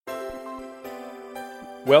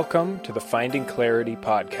Welcome to the Finding Clarity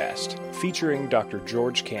podcast, featuring Dr.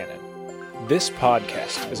 George Cannon. This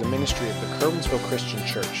podcast is a ministry of the Curwensville Christian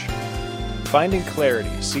Church. Finding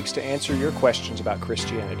Clarity seeks to answer your questions about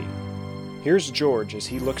Christianity. Here's George as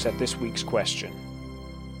he looks at this week's question.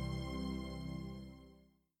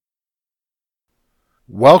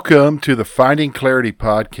 Welcome to the Finding Clarity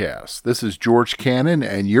podcast. This is George Cannon,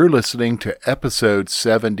 and you're listening to episode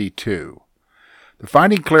 72. The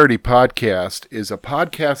Finding Clarity podcast is a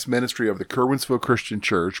podcast ministry of the Curwensville Christian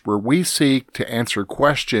Church where we seek to answer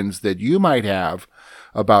questions that you might have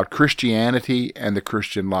about Christianity and the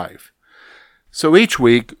Christian life. So each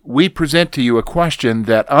week, we present to you a question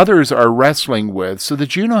that others are wrestling with so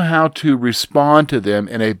that you know how to respond to them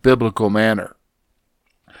in a biblical manner.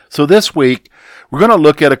 So this week, we're going to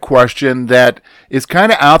look at a question that is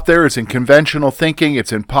kind of out there. It's in conventional thinking.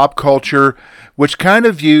 It's in pop culture, which kind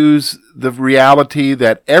of views the reality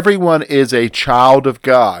that everyone is a child of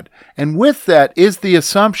God. And with that is the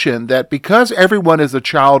assumption that because everyone is a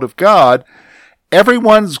child of God,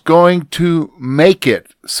 everyone's going to make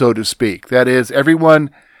it, so to speak. That is, everyone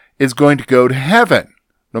is going to go to heaven,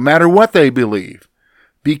 no matter what they believe,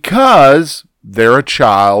 because they're a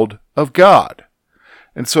child of God.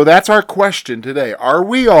 And so that's our question today. Are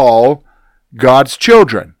we all God's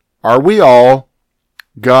children? Are we all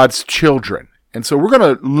God's children? And so we're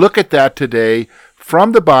going to look at that today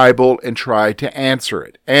from the Bible and try to answer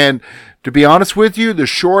it. And to be honest with you, the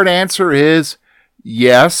short answer is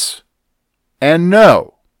yes and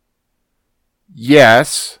no.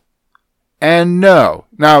 Yes and no.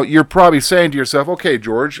 Now, you're probably saying to yourself, okay,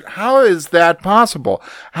 George, how is that possible?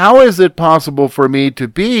 How is it possible for me to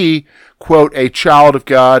be, quote, a child of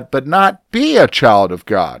God, but not be a child of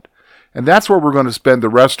God? And that's where we're going to spend the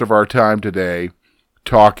rest of our time today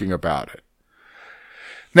talking about it.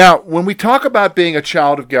 Now, when we talk about being a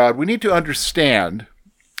child of God, we need to understand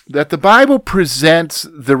that the Bible presents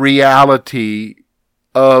the reality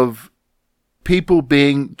of people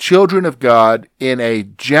being children of God in a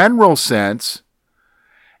general sense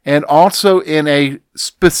and also in a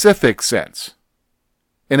specific sense.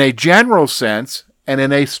 In a general sense and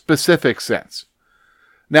in a specific sense.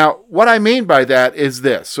 Now, what I mean by that is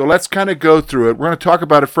this. So let's kind of go through it. We're going to talk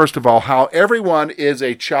about it first of all, how everyone is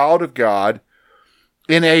a child of God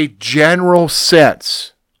in a general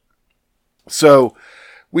sense. So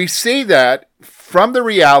we see that from the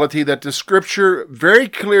reality that the Scripture very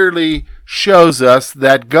clearly shows us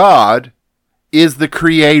that God is the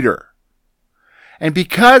Creator. And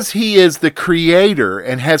because He is the Creator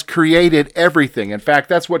and has created everything, in fact,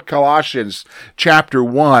 that's what Colossians chapter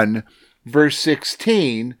 1, verse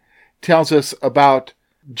 16 tells us about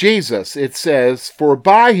Jesus. It says, "For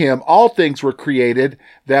by Him all things were created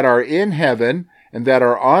that are in heaven and that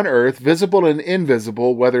are on earth, visible and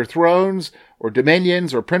invisible, whether thrones or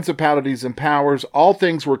dominions or principalities and powers, all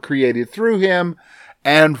things were created through Him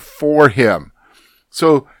and for Him."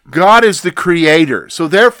 So God is the Creator. So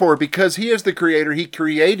therefore, because He is the Creator, He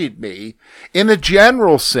created me. In a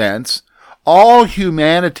general sense, all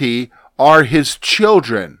humanity are His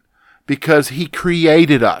children because He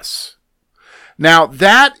created us. Now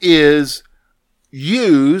that is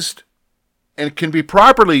used and can be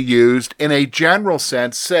properly used in a general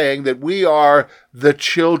sense, saying that we are the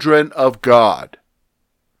children of God.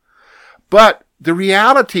 But the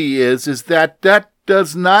reality is that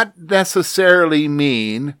does not necessarily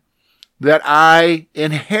mean that I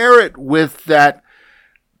inherit with that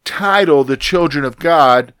title, the children of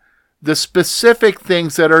God, the specific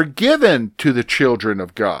things that are given to the children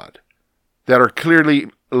of God that are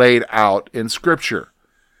clearly laid out in Scripture.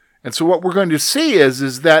 And so what we're going to see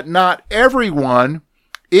is that not everyone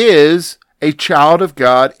is a child of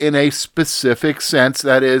God in a specific sense.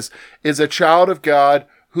 That is a child of God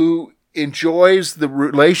who enjoys the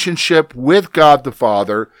relationship with God the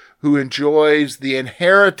Father, who enjoys the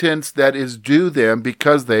inheritance that is due them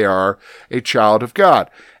because they are a child of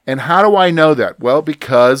God. And how do I know that? Well,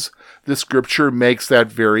 because the Scripture makes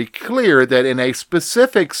that very clear that in a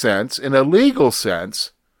specific sense, in a legal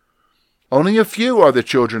sense, only a few are the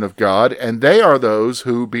children of God, and they are those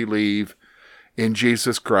who believe in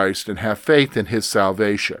Jesus Christ and have faith in His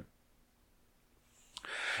salvation.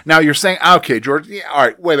 Now you're saying, okay, George, all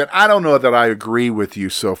right, wait a minute, I don't know that I agree with you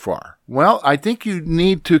so far. Well, I think you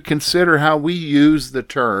need to consider how we use the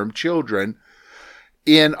term children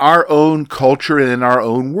in our own culture and in our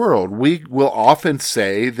own world. We will often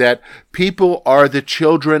say that people are the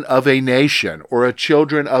children of a nation or a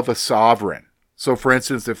children of a sovereign. So, for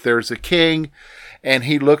instance, if there's a king and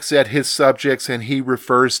he looks at his subjects and he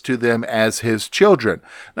refers to them as his children.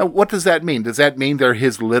 Now, what does that mean? Does that mean they're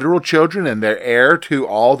his literal children and they're heir to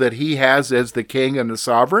all that he has as the king and the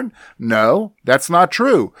sovereign? No, that's not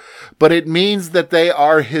true. But it means that they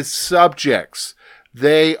are his subjects.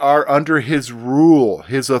 They are under his rule,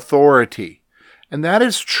 his authority. And that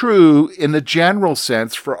is true in the general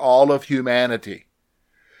sense for all of humanity.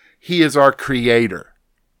 He is our creator.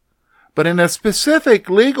 But in a specific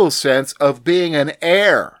legal sense of being an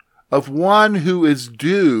heir, of one who is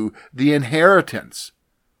due the inheritance,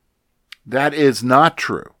 that is not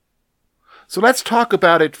true. So let's talk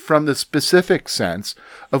about it from the specific sense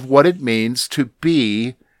of what it means to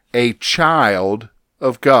be a child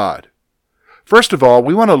of God. First of all,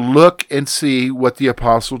 we want to look and see what the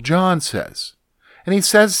Apostle John says. And he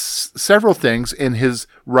says several things in his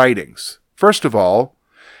writings. First of all,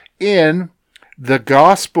 in the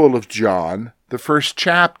Gospel of John, the first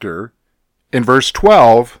chapter, in verse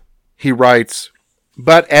 12, he writes,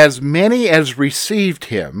 "But as many as received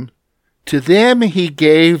him, to them he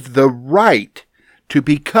gave the right to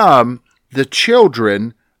become the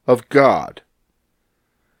children of God,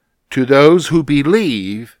 to those who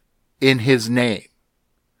believe in his name."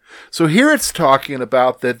 So here it's talking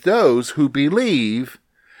about that those who believe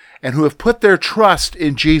and who have put their trust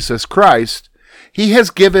in Jesus Christ, he has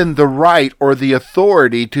given the right or the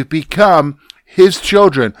authority to become his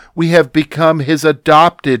children. We have become his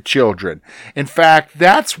adopted children. In fact,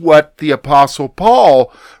 that's what the Apostle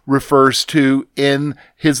Paul refers to in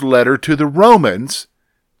his letter to the Romans,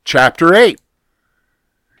 chapter 8.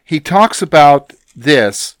 He talks about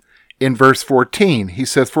this in verse 14. He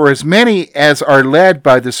says, "For as many as are led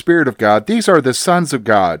by the Spirit of God, these are the sons of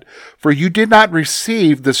God. For you did not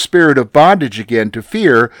receive the spirit of bondage again to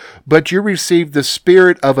fear, but you received the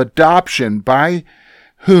spirit of adoption, by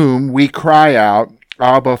whom we cry out,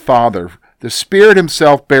 Abba, Father. The Spirit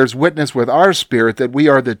himself bears witness with our spirit that we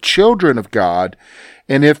are the children of God,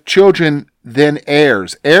 and if children, then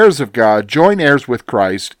heirs, heirs of God, joint heirs with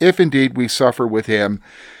Christ, if indeed we suffer with him,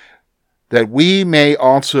 that we may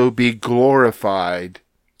also be glorified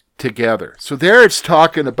together." So there it's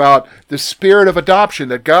talking about the spirit of adoption,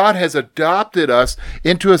 that God has adopted us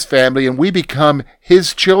into his family and we become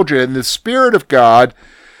his children. And the Spirit of God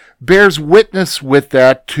bears witness with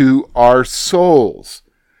that to our souls.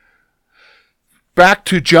 Back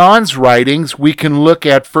to John's writings, we can look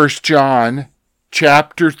at 1 John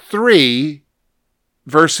chapter 3,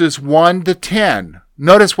 verses 1 to 10.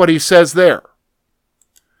 Notice what he says there.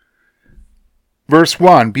 Verse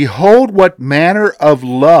 1, "Behold what manner of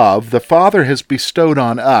love the Father has bestowed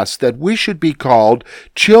on us, that we should be called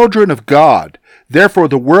children of God. Therefore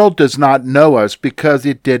the world does not know us, because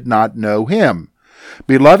it did not know him.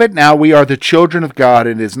 Beloved, now we are the children of God,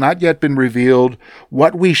 and it has not yet been revealed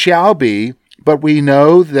what we shall be, but we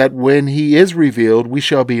know that when he is revealed, we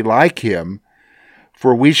shall be like him,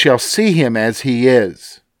 for we shall see him as he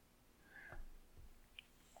is."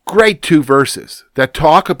 Great two verses that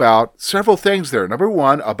talk about several things there. Number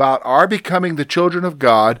one, about our becoming the children of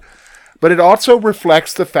God, but it also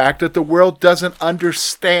reflects the fact that the world doesn't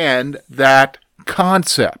understand that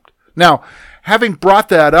concept. Now, having brought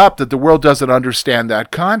that up, that the world doesn't understand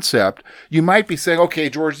that concept, you might be saying, okay,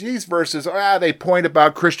 George, these verses, they point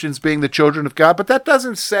about Christians being the children of God, but that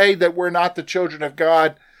doesn't say that we're not the children of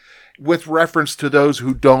God with reference to those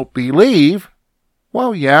who don't believe.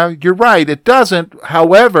 Well, yeah, you're right. It doesn't.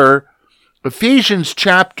 However, Ephesians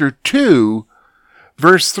chapter 2,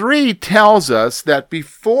 verse 3 tells us that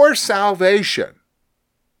before salvation,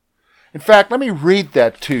 in fact, let me read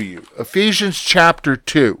that to you. Ephesians chapter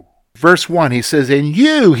 2, verse 1, he says, "In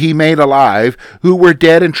you he made alive who were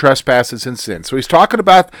dead in trespasses and sins." So he's talking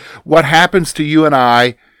about what happens to you and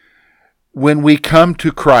I when we come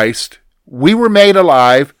to Christ. We were made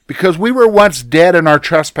alive because we were once dead in our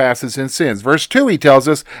trespasses and sins. Verse 2, he tells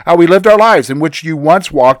us how we lived our lives, in which you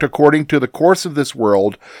once walked according to the course of this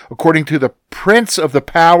world, according to the prince of the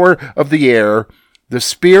power of the air, the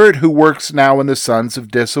spirit who works now in the sons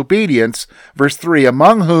of disobedience. Verse 3,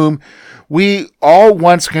 "Among whom we all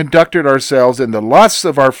once conducted ourselves in the lusts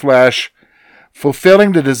of our flesh,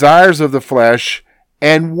 fulfilling the desires of the flesh,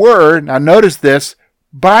 and were," now notice this,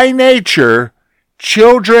 "by nature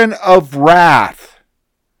children of wrath,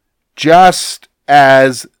 just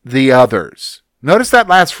as the others." Notice that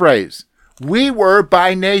last phrase. We were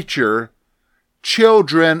by nature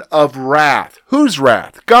children of wrath. Whose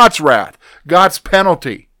wrath? God's wrath. God's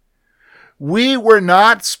penalty. We were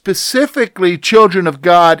not specifically children of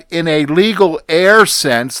God in a legal heir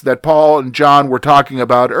sense that Paul and John were talking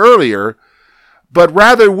about earlier, but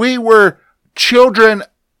rather we were children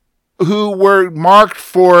who were marked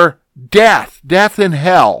for death in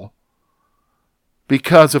hell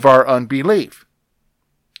because of our unbelief.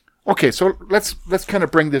 Okay, so let's kind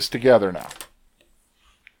of bring this together now.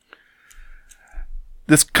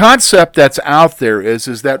 This concept that's out there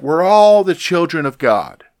is that we're all the children of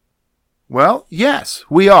God. Well, yes,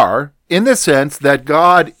 we are, in the sense that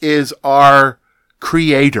God is our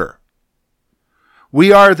creator.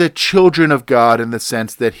 We are the children of God in the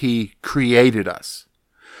sense that he created us.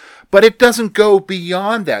 But it doesn't go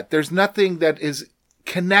beyond that. There's nothing that is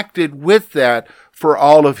connected with that for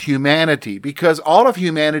all of humanity, because all of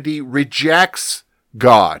humanity rejects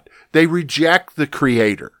God. They reject the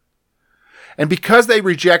Creator. And because they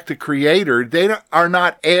reject the Creator, they are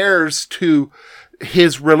not heirs to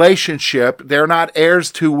his relationship. They're not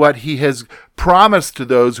heirs to what he has promised to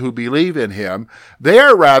those who believe in him. They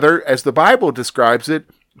are rather, as the Bible describes it,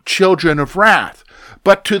 children of wrath.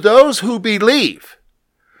 But to those who believe,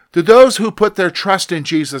 to those who put their trust in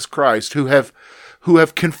Jesus Christ, who have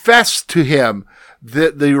confessed to him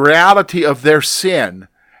the reality of their sin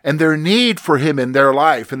and their need for him in their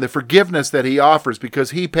life and the forgiveness that he offers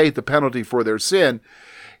because he paid the penalty for their sin,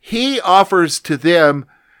 he offers to them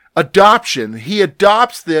adoption. He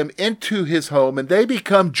adopts them into his home and they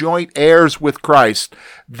become joint heirs with Christ.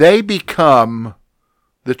 They become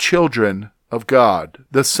the children of God,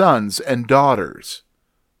 the sons and daughters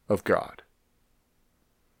of God.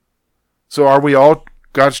 So are we all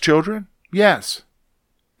God's children? Yes,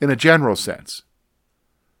 in a general sense.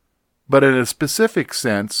 But in a specific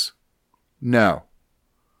sense, no.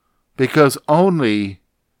 Because only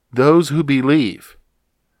those who believe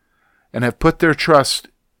and have put their trust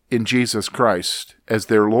in Jesus Christ as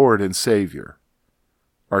their Lord and Savior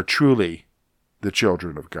are truly the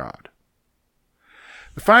children of God.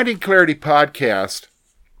 The Finding Clarity podcast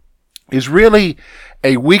is really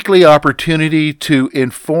a weekly opportunity to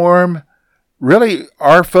inform really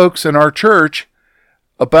our folks in our church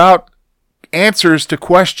about answers to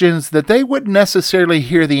questions that they wouldn't necessarily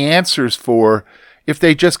hear the answers for if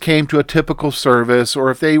they just came to a typical service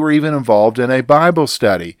or if they were even involved in a Bible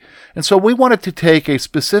study. And so we wanted to take a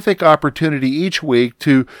specific opportunity each week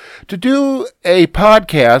to do a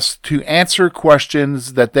podcast to answer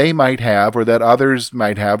questions that they might have or that others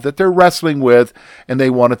might have that they're wrestling with and they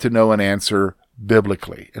wanted to know an answer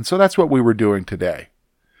biblically. And so that's what we were doing today.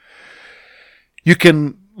 You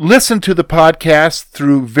can listen to the podcast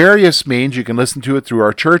through various means. You can listen to it through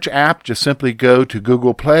our church app. Just simply go to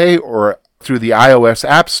Google Play or through the iOS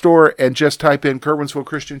App Store and just type in Curwensville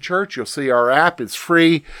Christian Church. You'll see our app. It's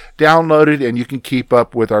free. Download it and you can keep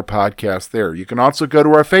up with our podcast there. You can also go to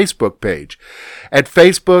our Facebook page at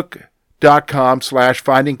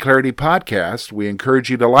facebook.com/Finding Clarity Podcast. We encourage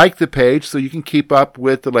you to like the page so you can keep up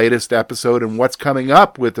with the latest episode and what's coming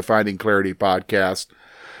up with the Finding Clarity Podcast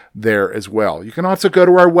there as well. You can also go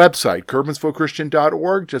to our website,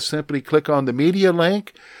 curwensvillechristian.org. Just simply click on the media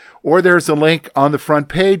link, or there's a link on the front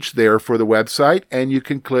page there for the website, and you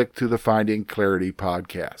can click to the Finding Clarity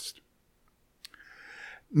podcast.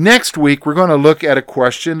 Next week, we're going to look at a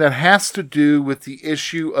question that has to do with the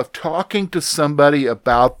issue of talking to somebody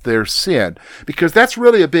about their sin, because that's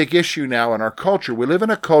really a big issue now in our culture. We live in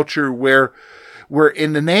a culture where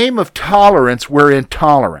in the name of tolerance, we're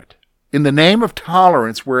intolerant. In the name of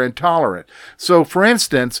tolerance, we're intolerant. So, for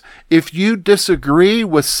instance, if you disagree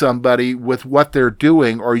with somebody with what they're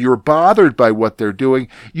doing or you're bothered by what they're doing,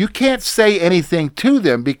 you can't say anything to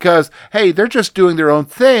them because, hey, they're just doing their own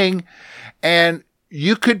thing, and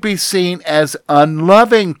you could be seen as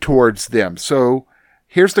unloving towards them. So,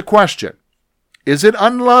 here's the question. Is it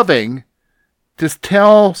unloving to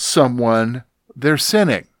tell someone they're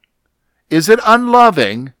sinning? Is it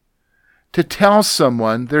unloving to tell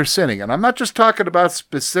someone they're sinning? And I'm not just talking about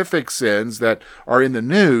specific sins that are in the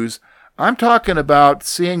news. I'm talking about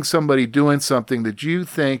seeing somebody doing something that you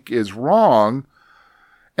think is wrong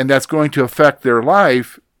and that's going to affect their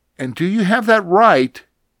life. And do you have that right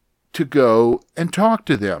to go and talk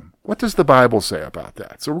to them? What does the Bible say about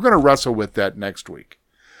that? So we're going to wrestle with that next week.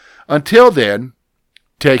 Until then,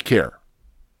 take care.